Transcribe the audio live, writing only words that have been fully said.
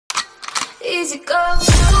easy go.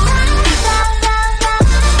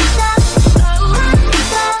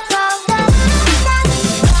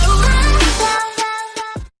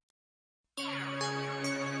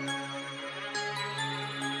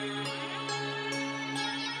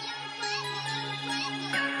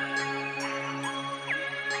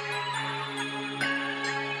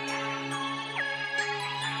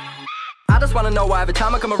 I just wanna know why every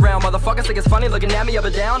time I come around, motherfuckers think it's funny looking at me up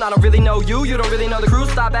and down. I don't really know you, you don't really know the crew.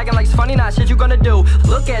 Stop acting like it's funny, nah, shit you gonna do.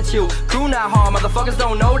 Look at you, crew not hard. Motherfuckers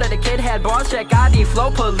don't know that the kid had bars, check ID, flow,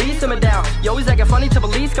 police him down. You always acting funny till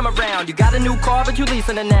police come around. You got a new car, but you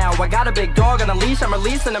leasing it now. I got a big dog on a leash, I'm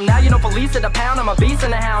releasing him now. You know police at a pound, I'm a beast in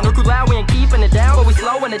the hound. No crew loud, we ain't keeping it down, but we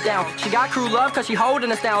slowing it down. She got crew love, cause she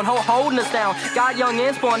holding us down, holding us down. Got young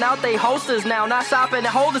ins pouring out, they hosters now. Not shopping and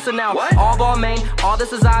holders now. What? All ball main, all this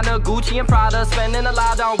designer, Gucci and Prada. Spending a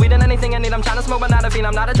lot on weed and anything I need. I'm trying to smoke but not a fiend.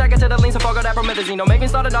 I'm not attracted to the lean, so fuck all that promethazine. Don't make me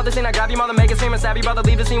start another scene. I grab your mother, make it scream and stab your brother,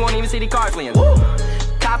 leave the scene, won't even see the car fleeing. Woo!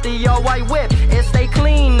 Cop the old white whip, it stay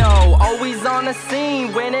clean, no. Always on the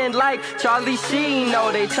scene, winning like Charlie Sheen.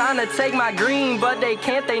 No, they tryna take my green, but they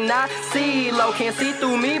can't, they not see low. Can't see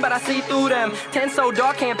through me, but I see through them. Tent so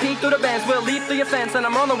dark, can't peek through the vents. We'll leap through your fence, and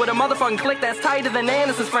I'm rolling with a motherfucking click that's tighter than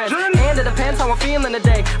Anderson's friends. And it depends how I'm feeling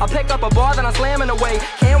today. I'll pick up a bar, then I'm slamming away.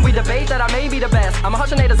 Can we debate that I may be the best? I'm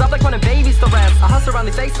hushing haters up like putting babies to rest. I hustle around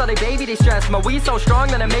the face so they baby, they stress. My weed so strong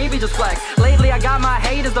that it maybe just flex. Lately I got my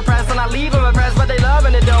haters depressed, and I leave them impressed, but they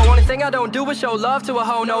loving it though. Only thing I don't do is show love to a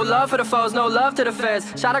hoe. No love for the foes, no love to the feds.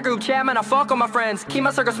 Shout out group chat, man, I fuck on my friends. Keep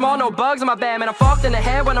my circle small, no bugs in my band. Man, I'm fucked in the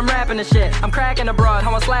head when I'm rapping this shit. I'm cracking the broad,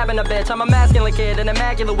 how I'm slapping a bitch. I'm a masculine kid, an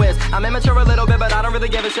immaculate whiz. I'm immature a little bit, but I don't really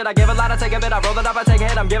give a shit. I give a lot, I take a bit, I roll it up, I take a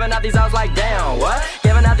hit. I'm giving out these outs like damn, what?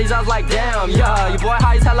 Giving out these outs like damn, yeah. Your boy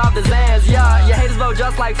high as hell off the Zans, yeah. Your haters blow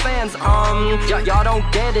just like fans, y'all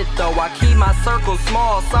don't get it though. I keep my circle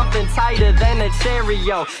small, something tighter than a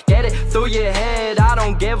Cheerio. Get it through your head, I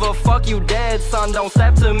don't give a fuck, you dead, son. Don't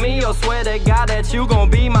step to me or swear to God that you gon'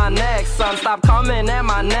 be my next son. Stop coming at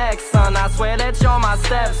my neck, son. I swear that you're my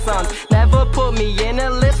stepsons. Never put me in a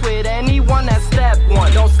list with anyone that's step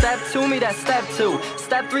one. Don't step to me, that's step two.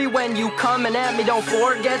 Step three, when you coming at me, don't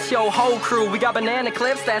forget your whole crew. We got banana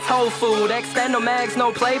clips, that's whole food. Extend no mags,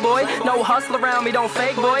 no playboy. No hustle around me, don't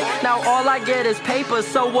fake boy. Now all I get is paper,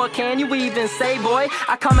 so what can you even say, boy?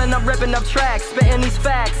 I coming up ripping up tracks, spitting these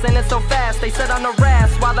facts, and it's so fast. They sit on the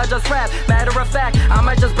rafts while I just rap. Matter of fact, I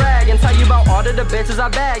might just brag and tell you about all of the bitches I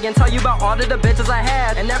bag, and tell you about all of the bitches I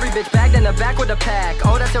had. And every bitch bagged in the back with a pack.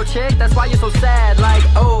 Oh, that's your chick? That's why you're so sad. Like,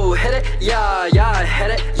 oh, hit it, yeah, yeah,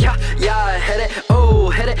 hit it, yeah, yeah, hit it. Oh,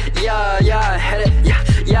 hit it, yeah, yeah, hit it, yeah,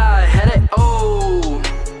 yeah, hit it. Oh.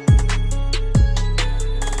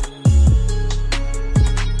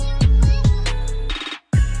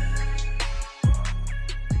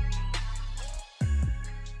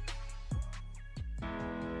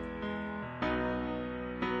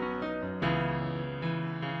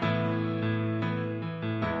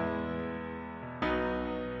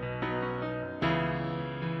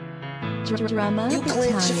 Drama You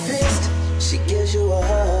clench your fist, she gives you a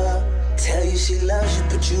hug. Tell you she loves you,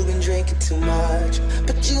 but you've been drinking too much.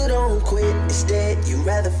 But you don't quit, instead you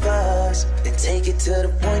rather fuss than take it to the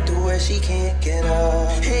point to where she can't get up.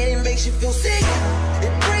 And it makes you feel sick,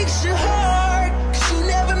 it breaks your heart, 'cause you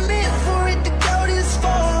never meant for it to go this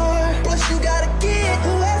far. Plus you got a kid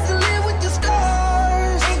who has to live with the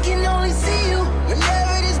scars and can only see you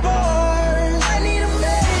whenever there's bars. I need a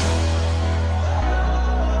medic,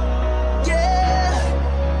 yeah,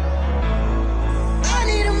 I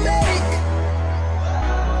need a medic.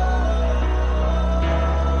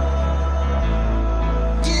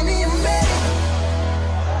 Give me a medic,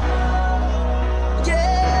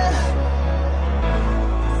 yeah,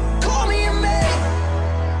 call me a medic.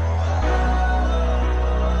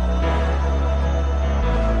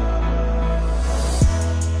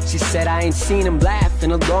 She said I ain't seen him laugh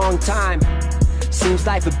in a long time. Seems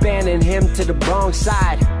life abandoned him to the wrong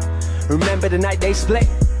side. Remember the night they split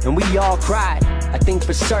and we all cried. I think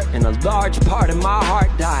for certain a large part of my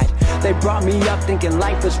heart died. They brought me up thinking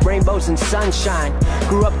life was rainbows and sunshine.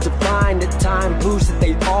 Grew up to find that time proves that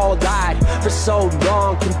they all died. For so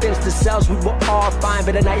long, convinced ourselves we were all fine.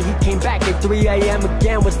 But the night he came back at 3 a.m.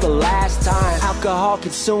 again was the last time. Alcohol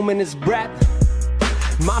consuming his breath.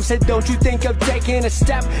 Mom said, don't you think of taking a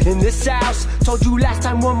step in this house? Told you last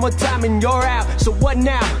time one more time and you're out. So what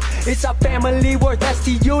now? It's our family worth less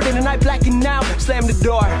to you than a night blacking out. Slammed the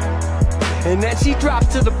door and then she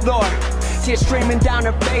dropped to the floor. Tears streaming down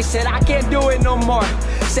her face, said I can't do it no more.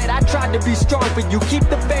 Said I tried to be strong for you, keep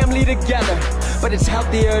the family together, but it's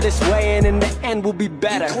healthier this way and in the end we'll be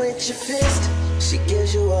better. You clench your fist, she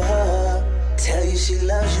gives you a hug. Tell you she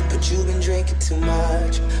loves you, but you've been drinking too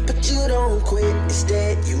much. But you don't quit,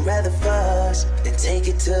 instead you rather fuss and take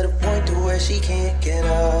it to the point to where she can't get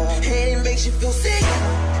up. And it makes you feel sick,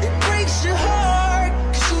 it breaks your heart,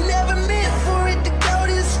 'cause you never meant for it to go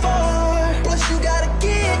this far. Plus you got a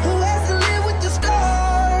kid who has to live with the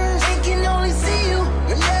scars and can only see you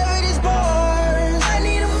whenever there's bars. I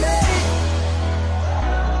need a medic,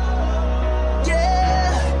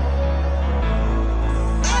 yeah,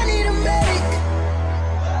 I need a medic.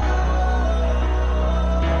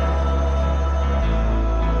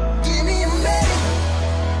 Give me a medic,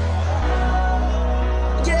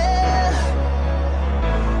 yeah,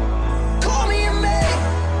 call me a medic.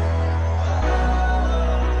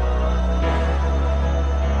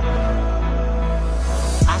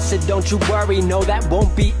 I said, don't you worry, no, that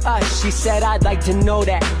won't be us. She said, I'd like to know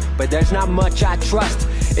that, but there's not much I trust.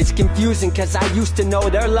 It's confusing, cause I used to know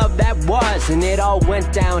their love that was, and it all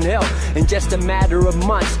went downhill in just a matter of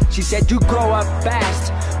months. She said, you grow up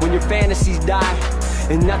fast when your fantasies die,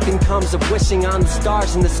 and nothing comes of wishing on the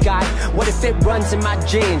stars in the sky. What if it runs in my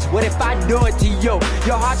genes? What if I do it to you?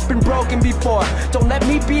 Your heart's been broken before, don't let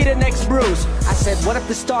me be the next bruise. I said, what if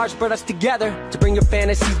the stars brought us together to bring your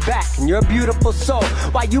fantasies back? And you're a beautiful soul,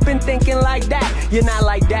 why you been thinking like that? You're not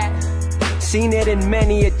like that. Seen it in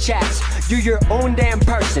many a chats. You're your own damn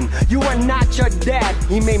person, you are not your dad.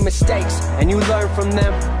 He made mistakes, and you learn from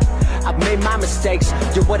them. I've made my mistakes,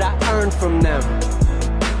 you're what I earned from them.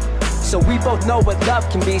 So we both know what love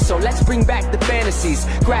can be, so let's bring back the fantasies.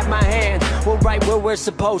 Grab my hand, we're right where we're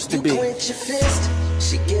supposed to be. You clench your fist,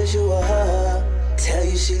 she gives you a hug. Tell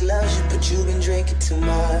you she loves you, but you've been drinking too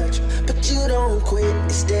much. But you don't quit,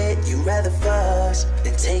 instead you rather fuss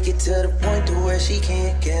and take it to the point to where she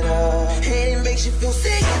can't get up. And it makes you feel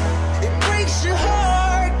sick, it breaks your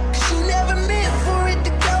heart,